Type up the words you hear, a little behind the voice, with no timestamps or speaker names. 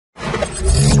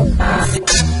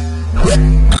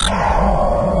Welcome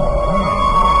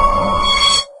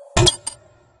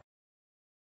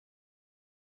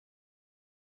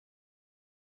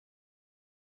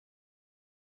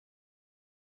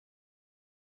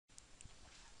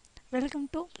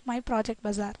to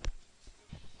MyProjectBazaar.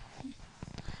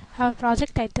 Our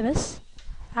project title is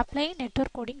Applying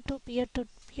Network Coding to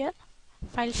Peer-to-Peer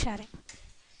File Sharing.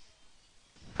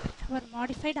 Our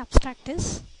modified abstract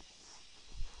is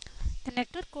the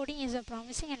network coding is a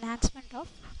promising enhancement of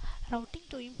routing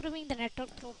to improving the network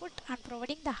throughput and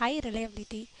providing the high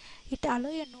reliability. It allows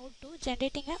a node to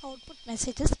generating a output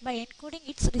messages by encoding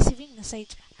its receiving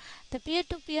message. The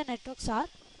peer-to-peer networks are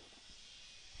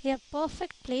a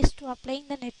perfect place to applying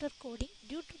the network coding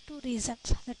due to two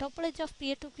reasons. The topology of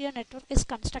peer-to-peer network is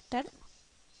constructed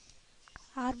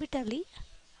arbitrarily,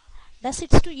 thus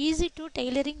it's too easy to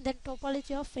tailoring the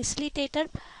topology of facilitated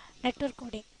network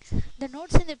coding. The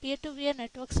nodes in the peer-to-peer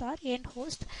networks are end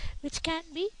hosts, which can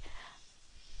be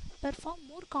perform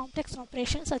more complex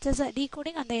operations such as the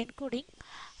decoding and the encoding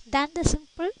than the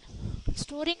simple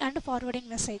storing and forwarding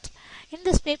message. In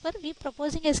this paper, we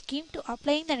proposing a scheme to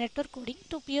applying the network coding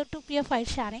to peer-to-peer file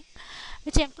sharing,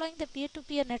 which employing the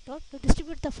peer-to-peer network to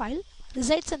distribute the file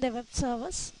resides in the web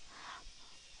servers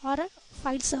or a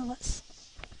file servers.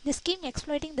 The scheme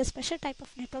exploiting the special type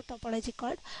of network topology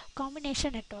called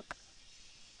combination network.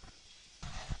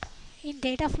 In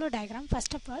data flow diagram,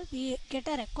 first of all, we get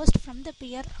a request from the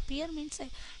peer. Peer means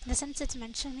in the sense it's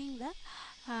mentioning the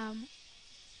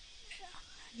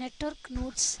network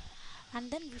nodes,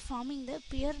 and then we forming the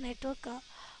peer network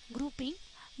grouping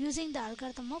using the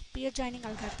algorithm of peer joining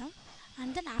algorithm,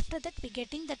 and then after that we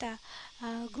getting that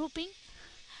grouping,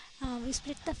 we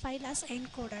split the file as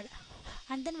encoded,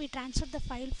 and then we transfer the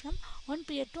file from one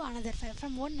peer to another file,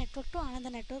 from one network to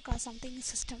another network or something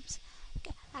systems.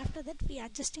 Okay. After that we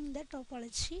adjusting the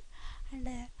topology, and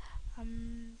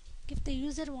if the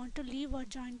user want to leave or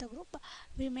join the group,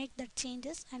 we make that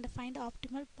changes and find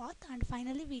optimal path, and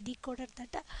finally we decoded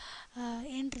that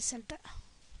end result.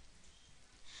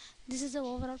 This is the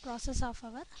overall process of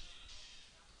our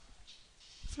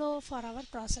flow for our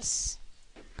process.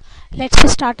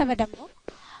 Let's start our demo.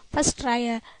 First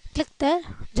try click the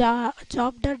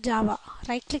job.java,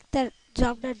 right click the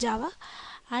job.java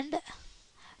and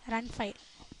run file.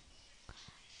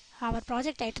 Our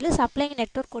project title is Applying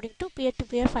Network Coding to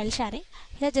Peer-to-Peer File Sharing.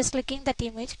 Here just clicking that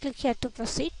image, click here to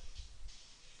proceed,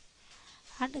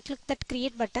 and click that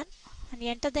create button and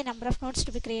enter the number of nodes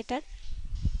to be created.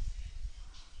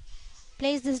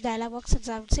 Place this dialog box at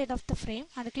the outside of the frame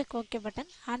and click OK button,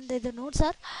 and the nodes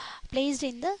are placed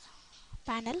in the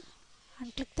panel,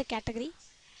 and click the category.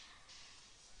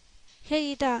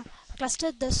 Here it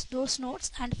clustered those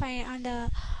nodes and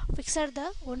fixed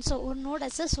the one node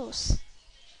as a source.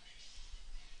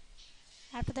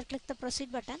 After that, click the proceed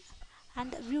button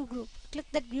and view group. Click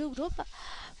that view group.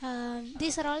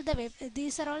 These are all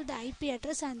the IP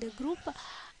address and the group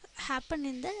happen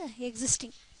in the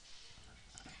existing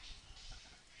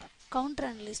counter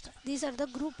and list. These are the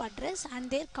group address and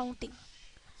their counting.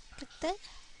 Click the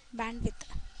bandwidth.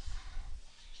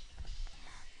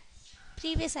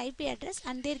 Previous IP address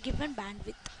and their given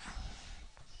bandwidth.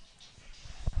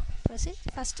 Proceed.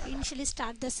 First, initially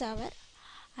start the server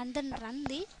and then run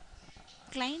the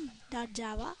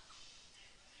client.java.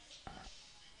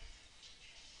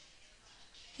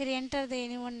 Here enter the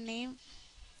anyone name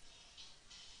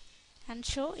and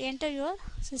enter your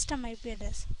system IP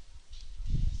address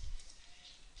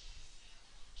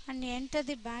and enter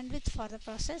the bandwidth for the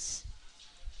process.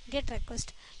 Get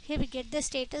request. Here we get the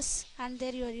status and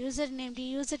there your username, the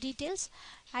user details,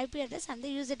 IP address and the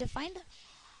user defined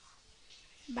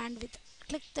bandwidth.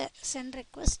 Click the send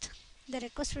request. The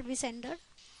request will be sent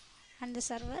and the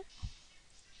server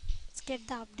get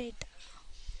the update.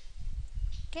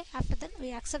 Okay, after that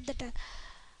we accept that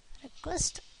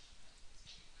request.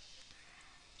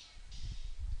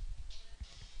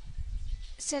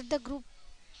 Set the group.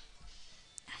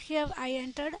 Here I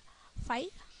entered 5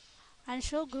 and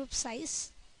show group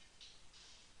size.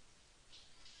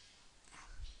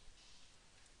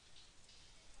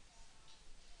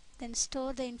 Then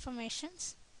store the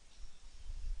informations.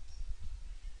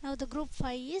 Now the group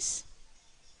 5 is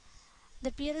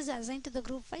the peer is assigned to the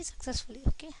group 5 successfully.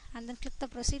 Okay, and then click the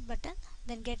proceed button,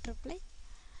 then get reply.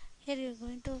 Here you are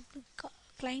going to click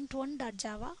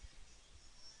client1.java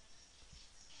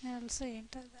and also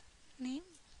enter the name.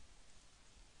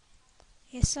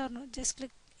 Yes or no, just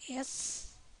click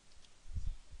yes.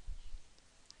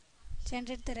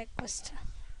 Generate the request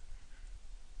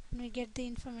and we get the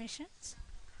information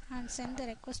and send the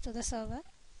request to the server.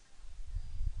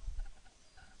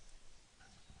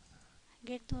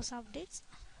 get those updates,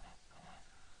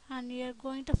 and we are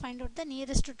going to find out the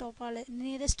nearest topology,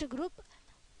 nearest group.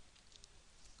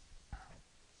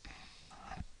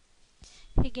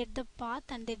 We get the path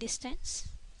and the distance,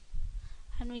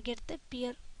 and we get the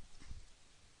peer.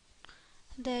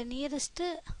 The nearest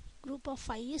group of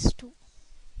 5 is 2.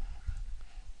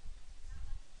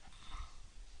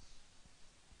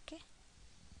 Okay,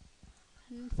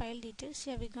 and file details.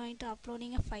 Here we are going to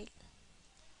uploading a file.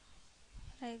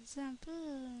 For example,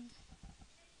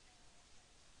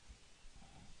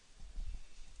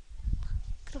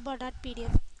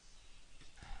 kriba.pdf.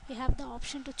 We have the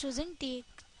option to choosing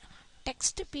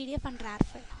text, PDF and RAR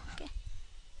file. Okay,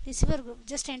 receiver group.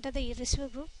 Just enter the receiver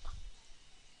group,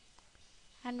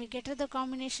 and we get the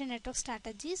combination network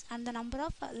strategies and the number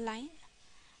of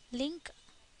link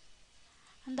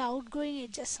and the outgoing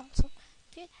edges also.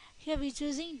 Okay, here we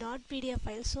choosing .pdf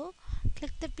file, so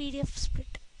click the PDF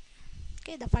split.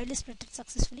 Okay, the file is split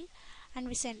successfully, and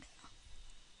we send.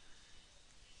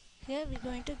 Here we are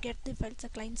going to get the files the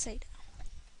client side.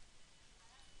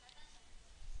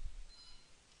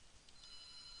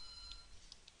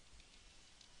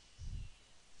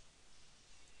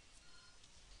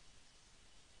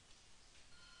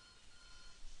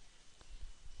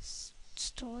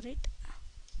 Store it.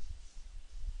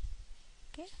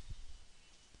 Okay,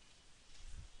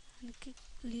 and click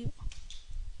leave.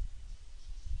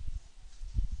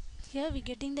 Here we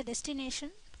getting the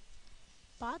destination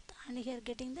path, and here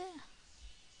getting the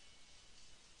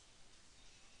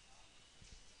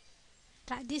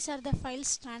these are the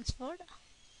files transferred.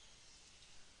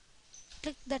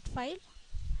 Click that file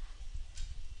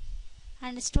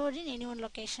and store in any one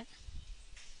location,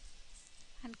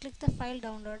 and click the file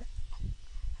download.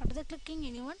 After the clicking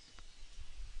anyone,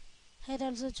 here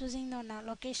also choosing the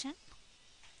location,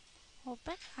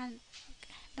 open, and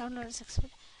download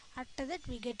successfully. After that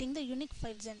we getting the unique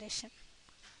file generation.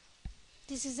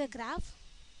 This is a graph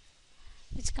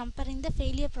which comparing the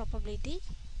failure probability,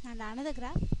 and another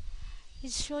graph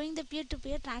is showing the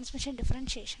peer-to-peer transmission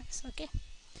differentiations. Okay,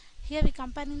 here we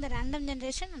comparing the random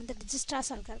generation and the Digistra's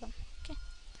algorithm. Okay,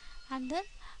 and then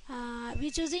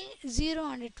we choosing 0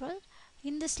 and 12.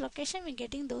 In this location we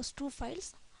getting those two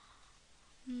files,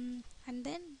 and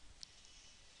then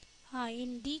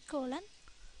in D colon,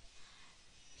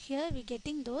 here we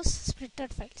getting those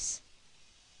splitted files.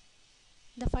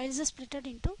 The files are splitted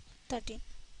into 13.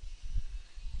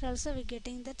 Here also we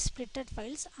getting that splitted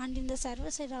files, and in the server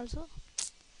side also,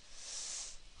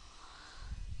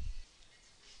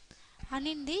 and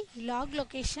in the log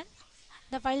location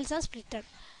the files are splitted.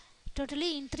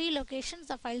 Totally in 3 locations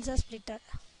the files are splitted.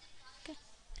 Okay,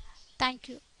 thank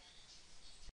you.